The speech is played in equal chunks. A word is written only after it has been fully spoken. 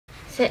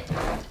Sit.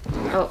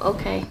 Oh,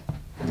 okay.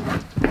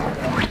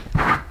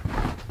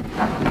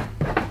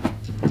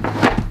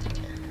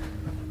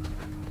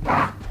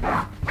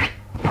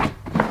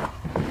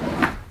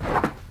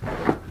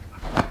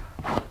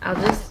 I'll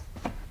just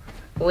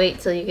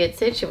wait till you get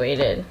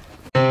situated.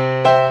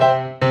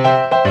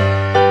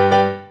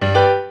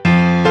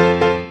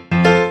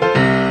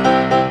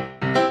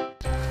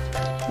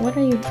 What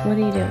are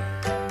you doing?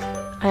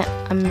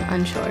 I'm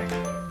unsure.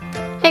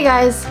 Hey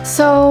guys,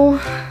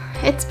 so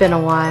it's been a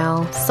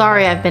while.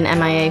 Sorry I've been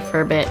MIA for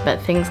a bit, but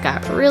things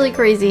got really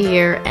crazy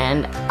here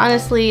and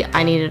honestly,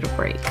 I needed a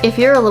break. If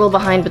you're a little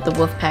behind with the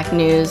Wolfpack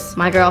news,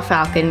 my girl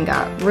Falcon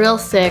got real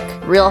sick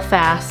real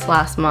fast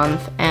last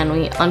month and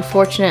we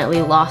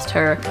unfortunately lost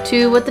her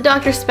to what the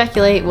doctors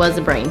speculate was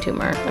a brain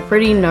tumor, a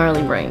pretty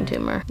gnarly brain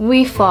tumor.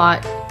 We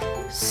fought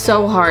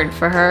so hard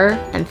for her,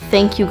 and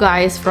thank you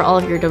guys for all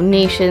of your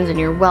donations and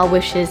your well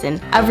wishes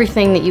and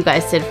everything that you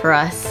guys did for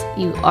us.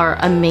 You are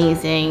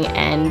amazing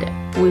and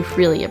we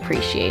really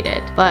appreciate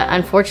it. But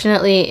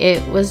unfortunately,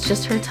 it was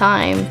just her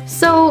time.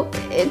 So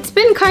it's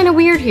been kind of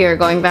weird here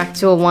going back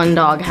to a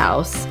one-dog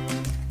house.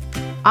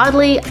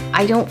 Oddly,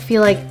 I don't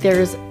feel like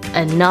there's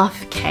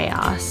enough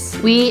chaos.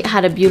 We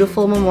had a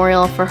beautiful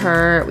memorial for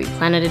her. We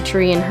planted a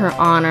tree in her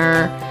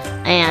honor.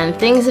 And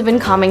things have been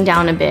calming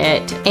down a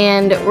bit,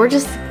 and we're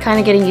just kind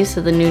of getting used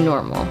to the new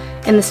normal.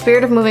 In the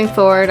spirit of moving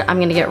forward, I'm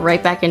gonna get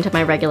right back into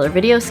my regular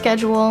video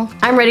schedule.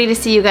 I'm ready to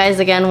see you guys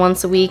again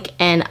once a week,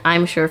 and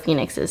I'm sure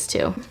Phoenix is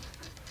too.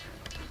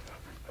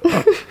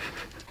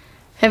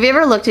 Have you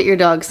ever looked at your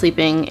dog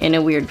sleeping in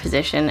a weird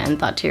position and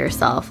thought to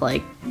yourself,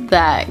 like,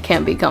 that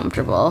can't be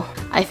comfortable?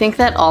 I think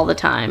that all the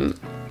time.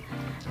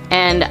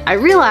 And I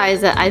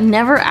realized that I've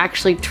never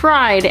actually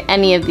tried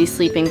any of these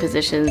sleeping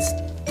positions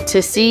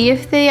to see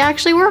if they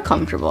actually were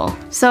comfortable.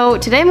 So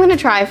today I'm gonna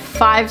try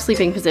 5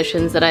 sleeping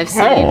positions that I've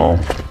seen.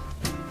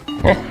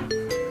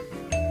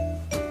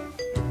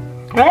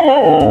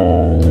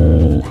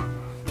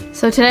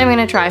 So today I'm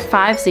gonna try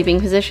 5 sleeping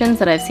positions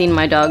that I've seen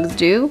my dogs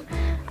do,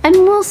 and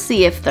we'll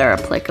see if they're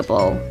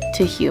applicable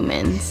to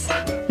humans.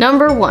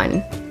 Number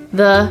 1,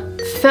 the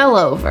fell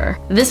over.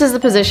 This is the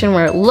position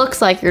where it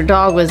looks like your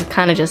dog was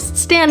kind of just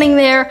standing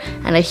there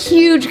and a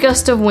huge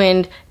gust of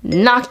wind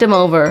knocked him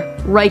over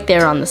right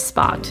there on the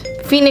spot.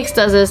 Phoenix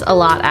does this a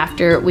lot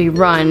after we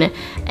run,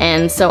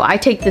 and so I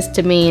take this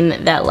to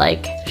mean that,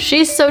 like,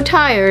 she's so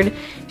tired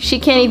she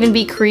can't even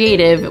be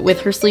creative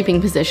with her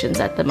sleeping positions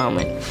at the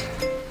moment.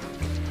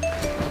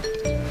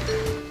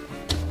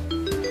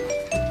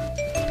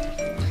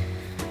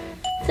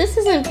 This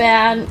isn't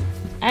bad.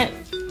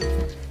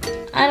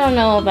 I don't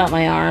know about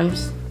my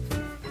arms.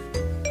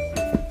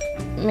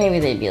 Maybe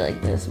they'd be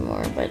like this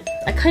more, but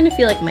I kind of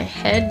feel like my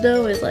head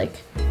though is like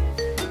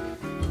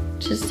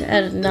just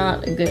at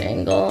not a good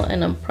angle,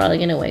 and I'm probably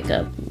gonna wake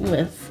up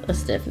with a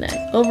stiff neck.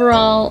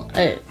 Overall,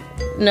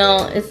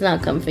 no, it's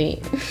not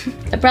comfy.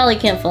 I probably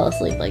can't fall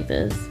asleep like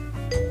this.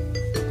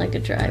 I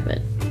could try, but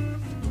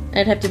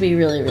I'd have to be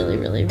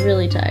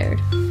really tired.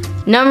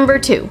 Number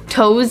 2,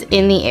 toes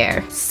in the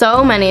air.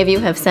 So many of you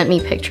have sent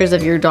me pictures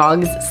of your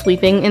dogs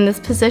sleeping in this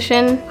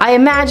position. I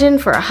imagine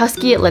for a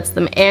husky it lets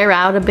them air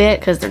out a bit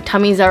because their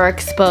tummies are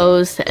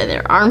exposed and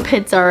their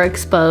armpits are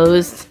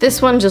exposed. This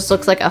one just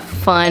looks like a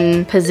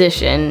fun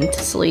position to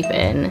sleep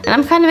in, and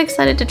I'm kind of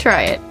excited to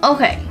try it.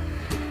 Okay,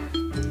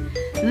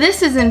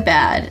 this isn't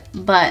bad,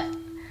 but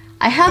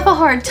I have a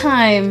hard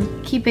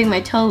time keeping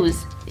my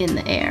toes in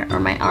the air or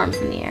my arms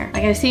in the air.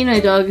 Like, I've seen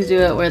dogs do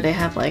it where they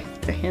have like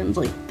their hands,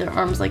 like their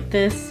arms like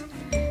this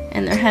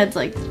and their heads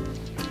like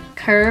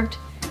curved.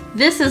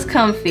 This is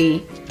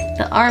comfy.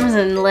 The arms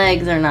and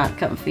legs are not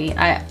comfy.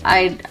 I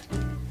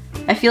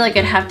feel like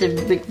I'd have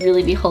to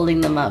really be holding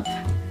them up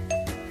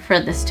for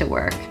this to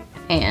work,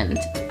 and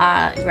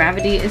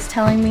gravity is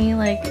telling me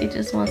like it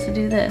just wants to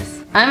do this.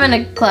 I'm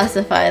gonna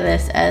classify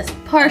this as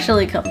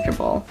partially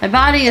comfortable. My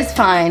body is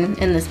fine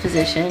in this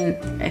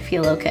position. I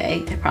feel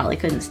okay. I probably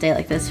couldn't stay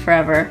like this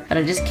forever, but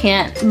I just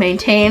can't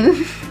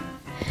maintain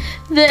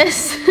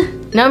this.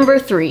 Number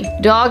 3,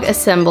 dog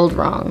assembled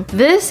wrong.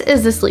 This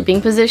is the sleeping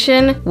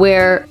position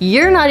where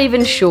you're not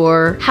even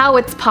sure how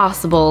it's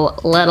possible,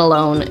 let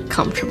alone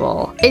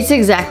comfortable. It's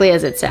exactly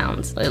as it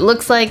sounds. It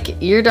looks like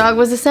your dog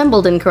was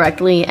assembled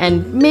incorrectly,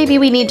 and maybe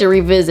we need to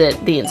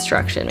revisit the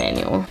instruction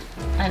manual.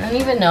 I don't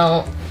even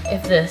know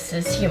if this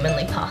is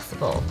humanly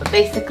possible, but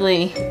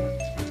basically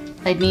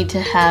I'd need to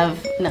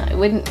have, no,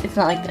 it's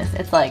not like this.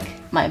 It's like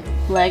my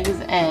legs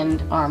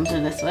and arms are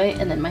this way,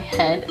 and then my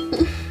head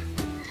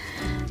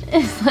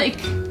is like,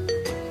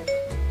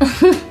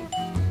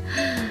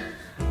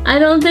 I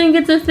don't think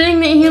it's a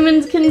thing that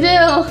humans can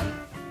do.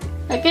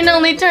 I can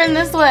only turn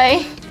this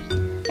way.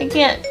 I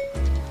can't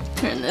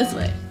turn this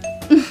way.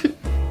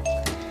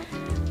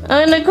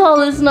 I'm gonna call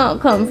this not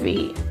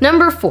comfy.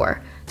 Number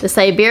 4, the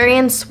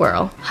Siberian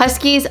swirl.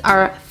 Huskies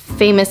are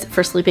famous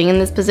for sleeping in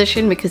this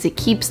position because it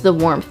keeps the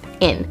warmth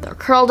in. They're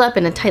curled up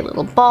in a tight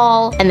little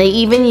ball, and they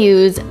even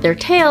use their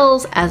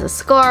tails as a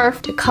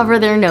scarf to cover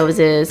their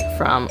noses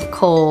from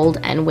cold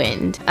and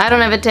wind. I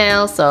don't have a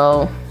tail,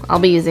 so I'll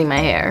be using my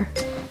hair.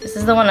 This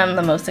is the one I'm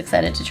the most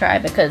excited to try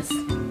because,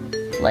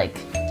 like,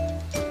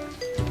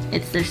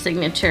 it's their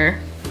signature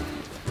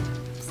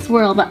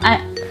swirl, but I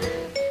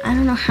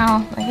don't know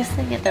how. I guess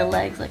they get their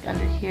legs like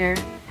under here,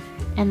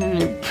 and then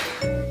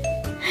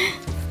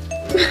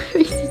their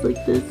faces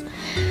like this.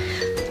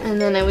 And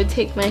then I would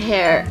take my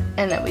hair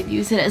and I would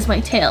use it as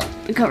my tail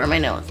to cover my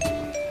nose.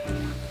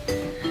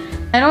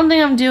 I don't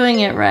think I'm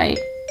doing it right.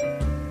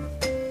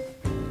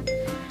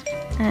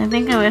 And I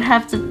think I would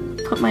have to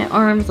put my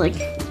arms like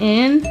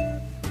in.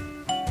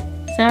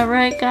 Is that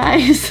right,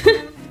 guys?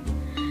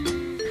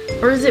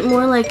 Or is it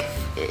more like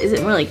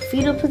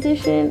fetal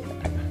position?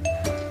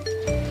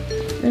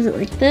 Or is it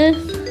like this?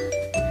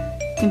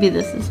 Maybe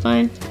this is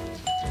fine.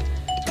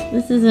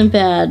 This isn't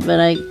bad, but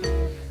I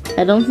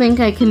don't think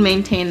I can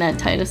maintain that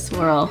tight a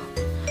swirl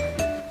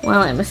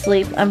while I'm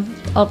asleep.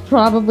 I'll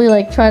probably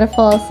like try to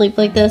fall asleep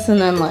like this, and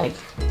then like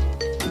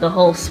the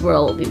whole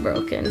swirl will be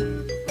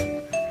broken.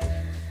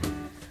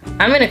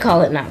 I'm gonna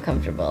call it not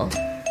comfortable.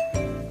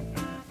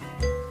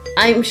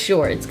 I'm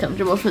sure it's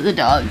comfortable for the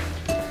dog,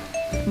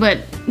 but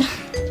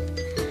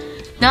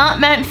not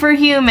meant for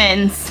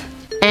humans.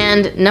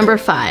 And number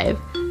 5,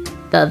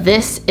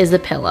 this is a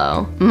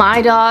pillow.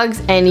 My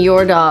dogs and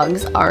your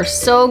dogs are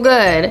so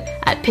good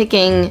at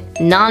picking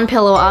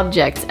non-pillow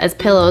objects as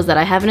pillows that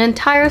I have an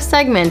entire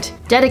segment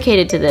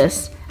dedicated to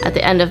this at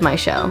the end of my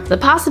show. The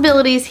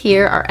possibilities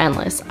here are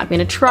endless. I'm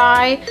gonna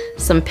try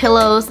some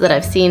pillows that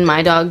I've seen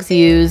my dogs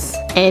use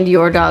and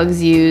your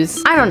dogs use.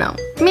 I don't know,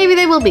 maybe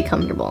they will be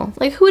comfortable.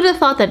 Like, who'd have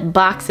thought that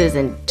boxes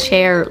and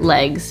chair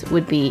legs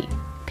would be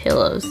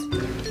pillows?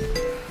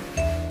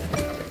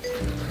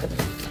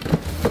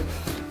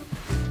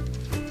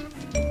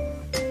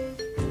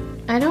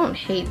 I don't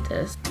hate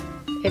this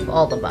if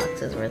all the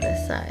boxes were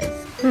this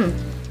size.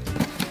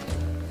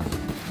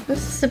 This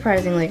is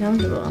surprisingly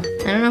comfortable.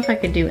 I don't know if I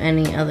could do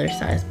any other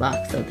size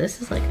box, so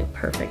this is like a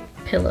perfect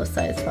pillow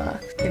size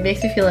box. It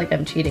makes me feel like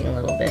I'm cheating a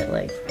little bit,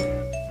 like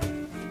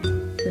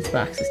this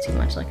box is too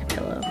much like a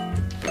pillow.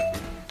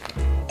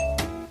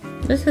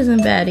 This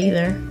isn't bad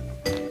either.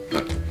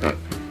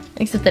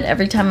 Except that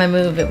every time I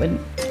move it would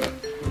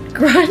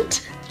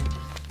grunt.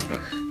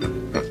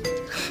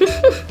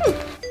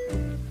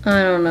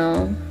 I don't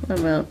know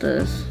about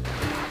this.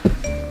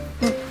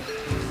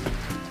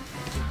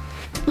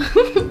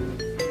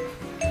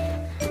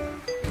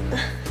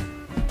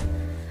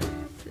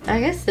 I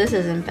guess this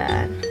isn't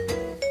bad.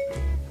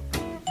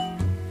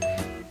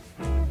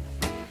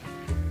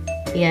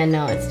 Yeah,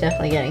 no, it's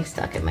definitely getting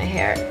stuck in my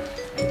hair.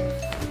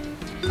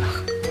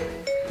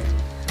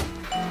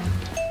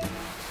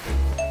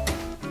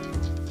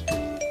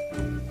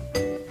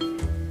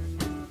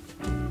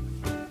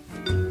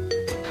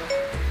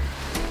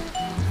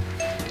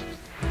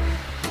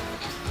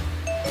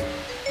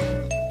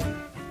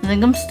 I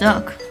think I'm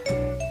stuck.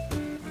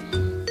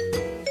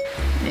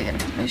 Maybe I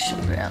gotta put my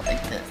shoulder out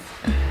like this.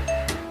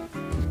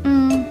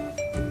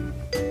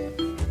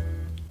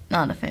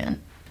 Not a fan.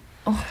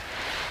 Oh.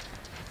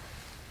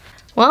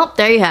 Well,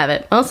 there you have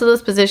it. Most of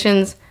those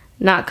positions,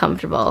 not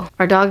comfortable.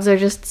 Our dogs are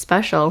just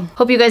special.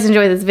 Hope you guys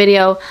enjoyed this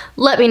video.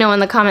 Let me know in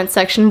the comments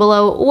section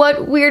below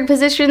what weird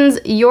positions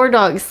your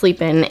dogs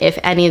sleep in, if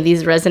any of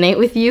these resonate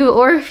with you,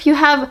 or if you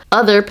have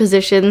other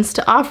positions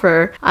to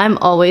offer. I'm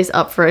always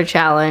up for a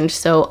challenge,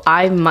 so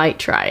I might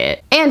try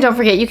it. And don't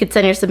forget, you could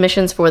send your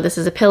submissions for This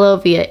Is a Pillow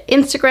via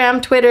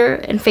Instagram, Twitter,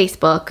 and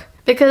Facebook.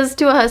 Because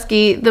to a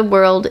husky, the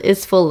world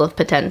is full of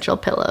potential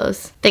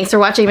pillows. Thanks for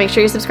watching. Make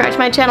sure you subscribe to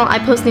my channel. I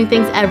post new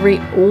things every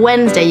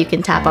Wednesday. You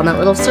can tap on that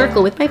little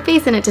circle with my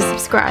face in it to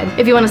subscribe.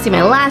 If you want to see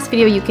my last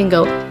video, you can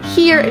go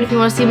here. And if you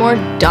want to see more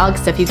dog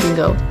stuff, you can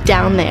go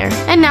down there.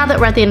 And now that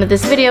we're at the end of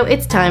this video,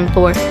 it's time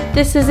for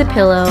This Is a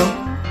Pillow.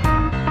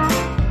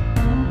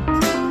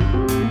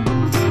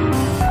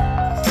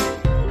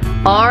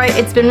 All right,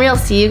 it's been real.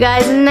 See you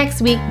guys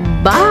next week.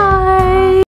 Bye.